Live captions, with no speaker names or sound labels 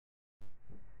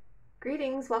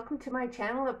Greetings, welcome to my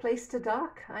channel, A Place to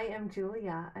Dock. I am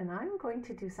Julia and I'm going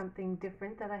to do something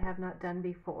different that I have not done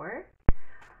before.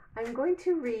 I'm going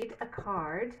to read a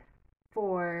card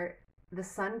for the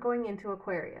sun going into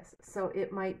Aquarius. So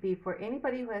it might be for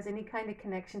anybody who has any kind of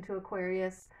connection to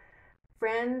Aquarius,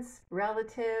 friends,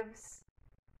 relatives,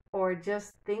 or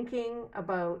just thinking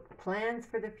about plans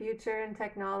for the future and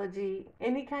technology,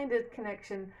 any kind of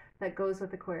connection that goes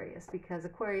with Aquarius, because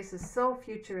Aquarius is so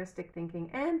futuristic thinking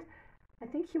and I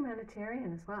think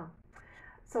humanitarian as well.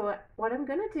 So what I'm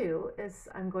going to do is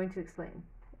I'm going to explain.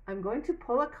 I'm going to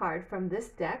pull a card from this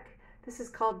deck. This is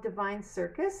called Divine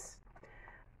Circus.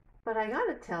 But I got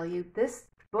to tell you, this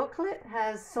booklet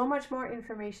has so much more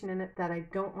information in it that I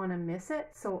don't want to miss it.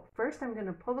 So first I'm going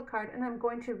to pull the card and I'm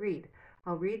going to read.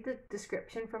 I'll read the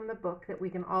description from the book that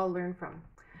we can all learn from,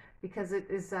 because it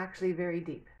is actually very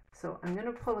deep. So I'm going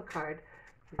to pull a card.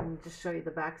 I'm going to just show you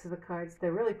the backs of the cards.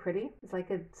 They're really pretty. It's like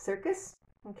a circus,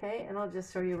 okay? And I'll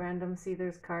just show you random. See,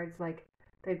 there's cards like,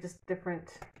 they're just different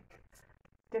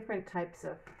types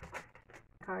of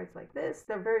cards like this.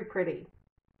 They're very pretty,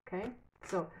 okay?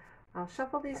 So I'll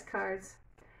shuffle these cards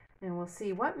and we'll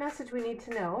see what message we need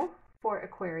to know for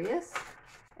Aquarius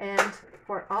and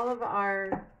for all of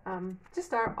our,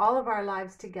 all of our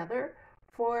lives together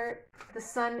for the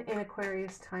sun in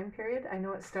Aquarius time period. I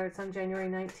know it starts on January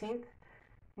 19th.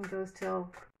 And goes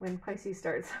till when Pisces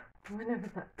starts, whenever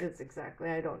that is exactly,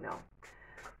 I don't know.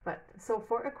 But so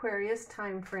for Aquarius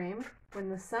time frame, when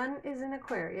the sun is in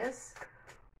Aquarius,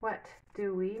 what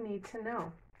do we need to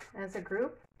know as a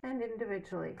group and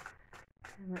individually?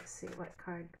 And let's see what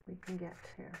card we can get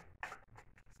here.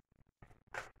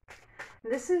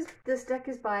 This deck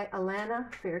is by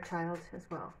Alana Fairchild as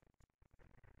well.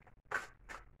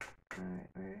 All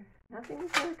right,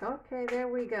 nothing's like, okay, there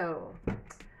we go.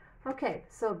 Okay,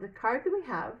 so the card that we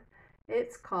have,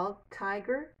 it's called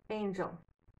Tiger Angel.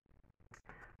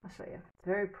 I'll show you. It's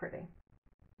very pretty.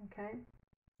 Okay,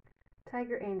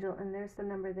 Tiger Angel, and there's the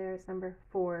number there. It's number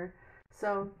 4.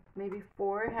 So maybe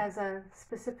 4 has a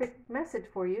specific message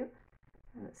for you.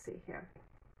 And let's see here.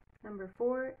 Number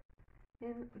 4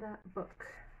 in that book.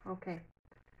 Okay,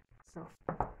 so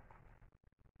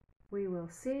we will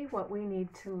see what we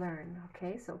need to learn.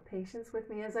 Okay, so patience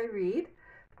with me as I read,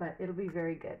 but it'll be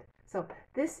very good. So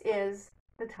this is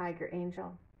the Tiger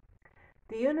Angel.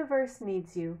 The universe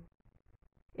needs you.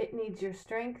 It needs your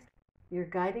strength, your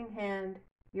guiding hand,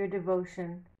 your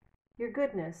devotion, your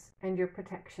goodness, and your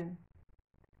protection.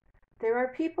 There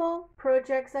are people,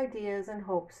 projects, ideas, and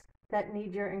hopes that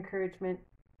need your encouragement,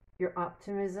 your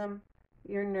optimism,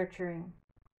 your nurturing.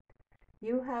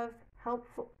 You have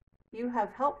helpful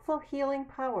healing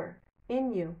power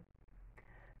in you.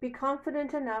 Be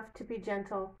confident enough to be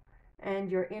gentle,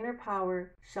 and your inner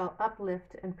power shall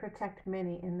uplift and protect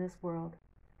many in this world,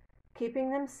 keeping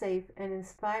them safe and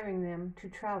inspiring them to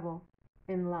travel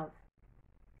in love.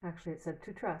 Actually, it said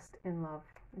to trust in love.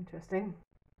 Interesting.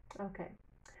 Okay.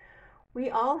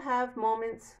 We all have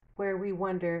moments where we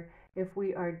wonder if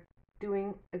we are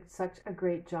doing such a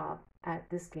great job at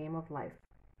this game of life.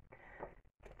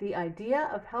 The idea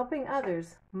of helping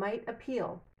others might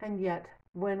appeal, and yet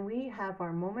when we have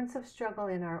our moments of struggle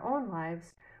in our own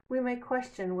lives, we may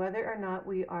question whether or not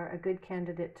we are a good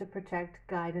candidate to protect,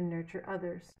 guide, and nurture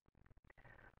others.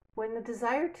 When the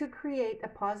desire to create a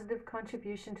positive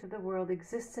contribution to the world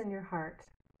exists in your heart,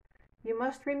 you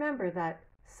must remember that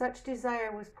such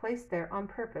desire was placed there on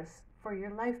purpose, for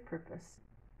your life purpose.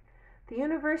 The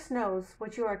universe knows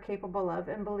what you are capable of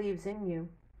and believes in you.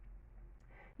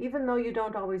 Even though you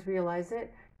don't always realize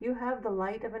it, you have the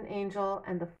light of an angel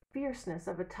and the fierceness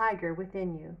of a tiger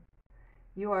within you.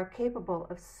 You are capable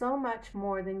of so much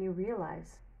more than you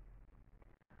realize.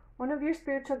 One of your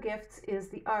spiritual gifts is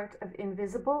the art of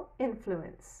invisible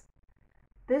influence.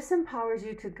 This empowers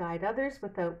you to guide others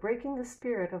without breaking the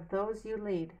spirit of those you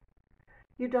lead.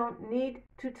 You don't need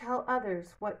to tell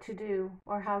others what to do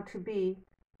or how to be.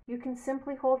 You can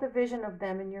simply hold a vision of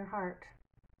them in your heart.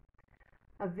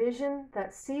 A vision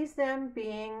that sees them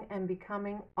being and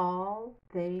becoming all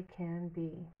they can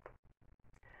be.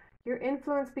 Your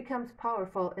influence becomes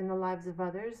powerful in the lives of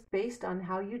others based on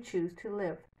how you choose to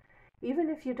live. Even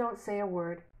if you don't say a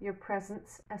word, your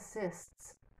presence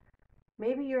assists.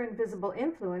 Maybe your invisible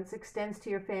influence extends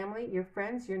to your family, your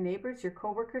friends, your neighbors, your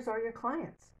coworkers, or your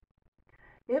clients.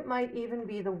 It might even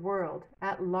be the world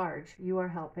at large you are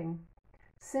helping,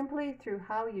 simply through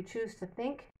how you choose to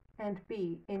think and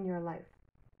be in your life.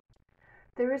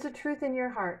 There is a truth in your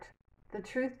heart, the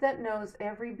truth that knows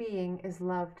every being is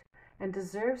loved and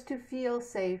deserves to feel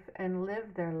safe and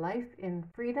live their life in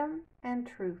freedom and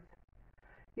truth.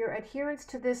 Your adherence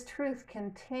to this truth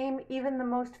can tame even the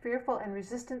most fearful and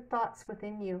resistant thoughts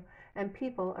within you and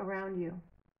people around you.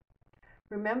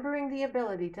 Remembering the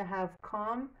ability to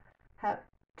calm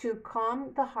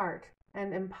the heart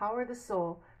and empower the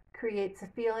soul creates a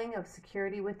feeling of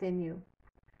security within you.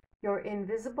 Your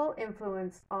invisible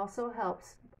influence also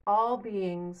helps all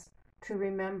beings to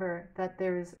remember that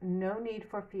there is no need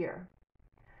for fear,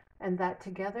 and that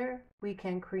together we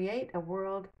can create a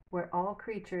world where all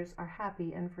creatures are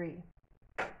happy and free.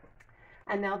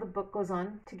 And now the book goes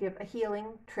on to give a healing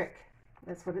trick.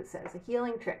 That's what it says, a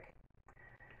healing trick.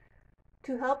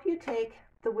 To help you take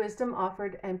the wisdom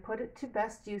offered and put it to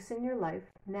best use in your life,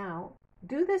 now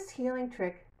do this healing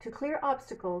trick to clear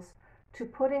obstacles to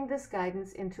putting this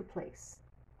guidance into place.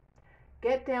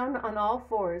 Get down on all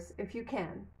fours if you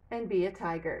can and be a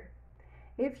tiger.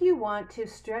 If you want to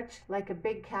stretch like a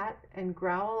big cat and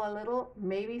growl a little,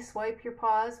 maybe swipe your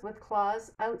paws with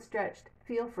claws outstretched,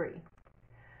 feel free.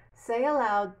 Say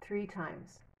aloud 3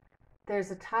 times. There's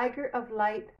a tiger of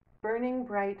light burning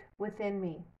bright within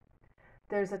me.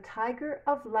 There's a tiger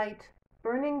of light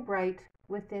burning bright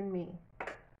within me.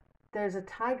 There's a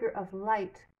tiger of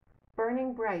light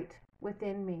burning bright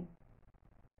within me.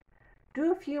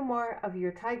 Do a few more of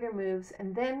your tiger moves,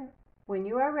 and then, when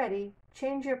you are ready,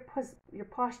 change your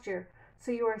posture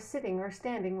so you are sitting or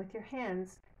standing with your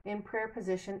hands in prayer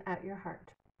position at your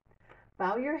heart.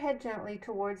 Bow your head gently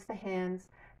towards the hands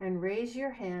and raise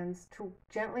your hands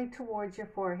gently towards your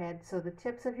forehead so the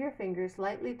tips of your fingers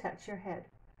lightly touch your head.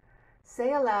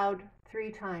 Say aloud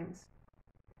 3 times.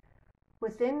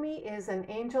 Within me is an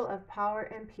angel of power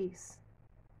and peace.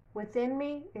 Within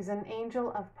me is an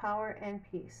angel of power and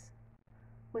peace.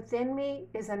 Within me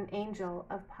is an angel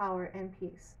of power and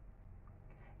peace.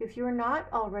 If you are not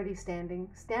already standing,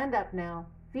 stand up now,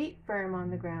 feet firm on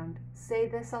the ground. Say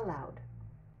this aloud.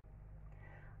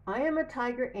 I am a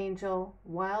tiger angel,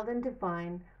 wild and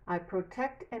divine. I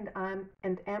protect and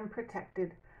am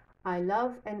protected. I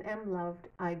love and am loved.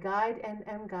 I guide and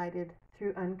am guided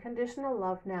through unconditional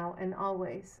love now and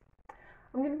always.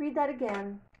 I'm going to read that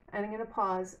again, and I'm going to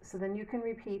pause so then you can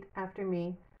repeat after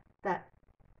me that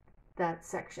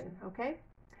section, okay?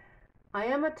 I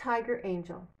am a tiger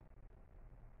angel,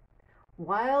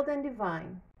 wild and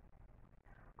divine.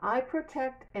 I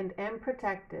protect and am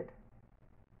protected.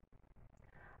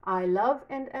 I love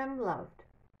and am loved.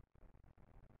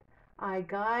 I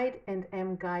guide and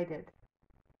am guided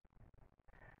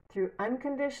through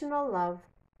unconditional love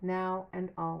now and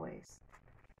always.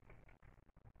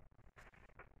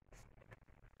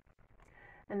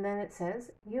 And then it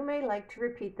says, you may like to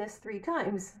repeat this 3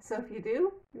 times. So if you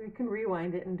do, you can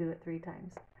rewind it and do it 3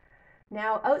 times.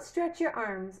 Now outstretch your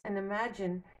arms and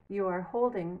imagine you are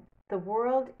holding the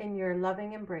world in your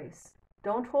loving embrace.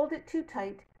 Don't hold it too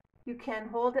tight. You can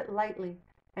hold it lightly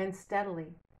and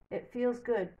steadily. It feels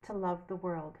good to love the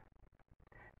world.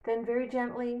 Then very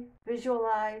gently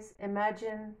visualize,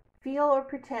 imagine, feel or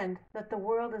pretend that the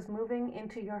world is moving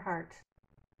into your heart.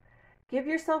 Give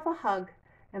yourself a hug,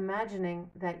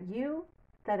 imagining that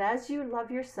as you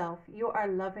love yourself, you are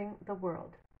loving the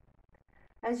world.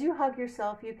 As you hug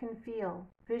yourself, you can feel,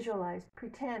 visualize,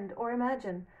 pretend, or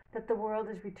imagine that the world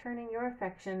is returning your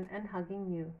affection and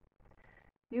hugging you.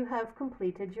 You have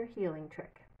completed your healing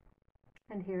trick.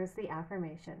 And here's the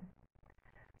affirmation.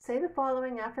 Say the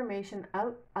following affirmation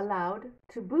out aloud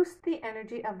to boost the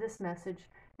energy of this message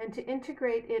and to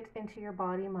integrate it into your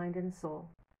body, mind, and soul.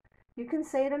 You can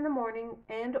say it in the morning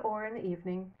and or in the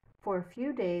evening for a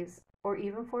few days or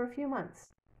even for a few months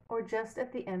or just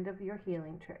at the end of your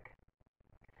healing trick.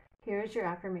 Here's your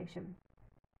affirmation.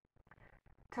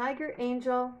 Tiger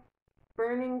angel,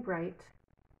 burning bright.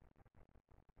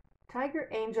 Tiger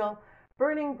angel,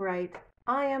 burning bright,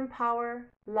 I am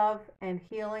power, love, and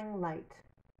healing light.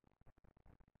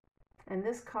 And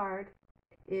this card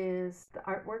the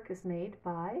artwork is made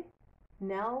by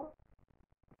Nell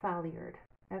Falliard,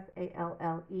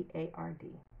 Falleard.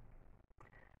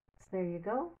 So there you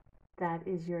go. That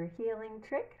is your healing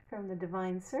trick from the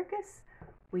Divine Circus.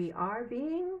 We are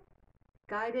being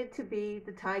guided to be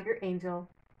the tiger angel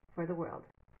for the world.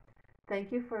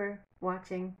 Thank you for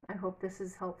watching. I hope this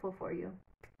is helpful for you.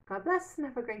 God bless and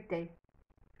have a great day.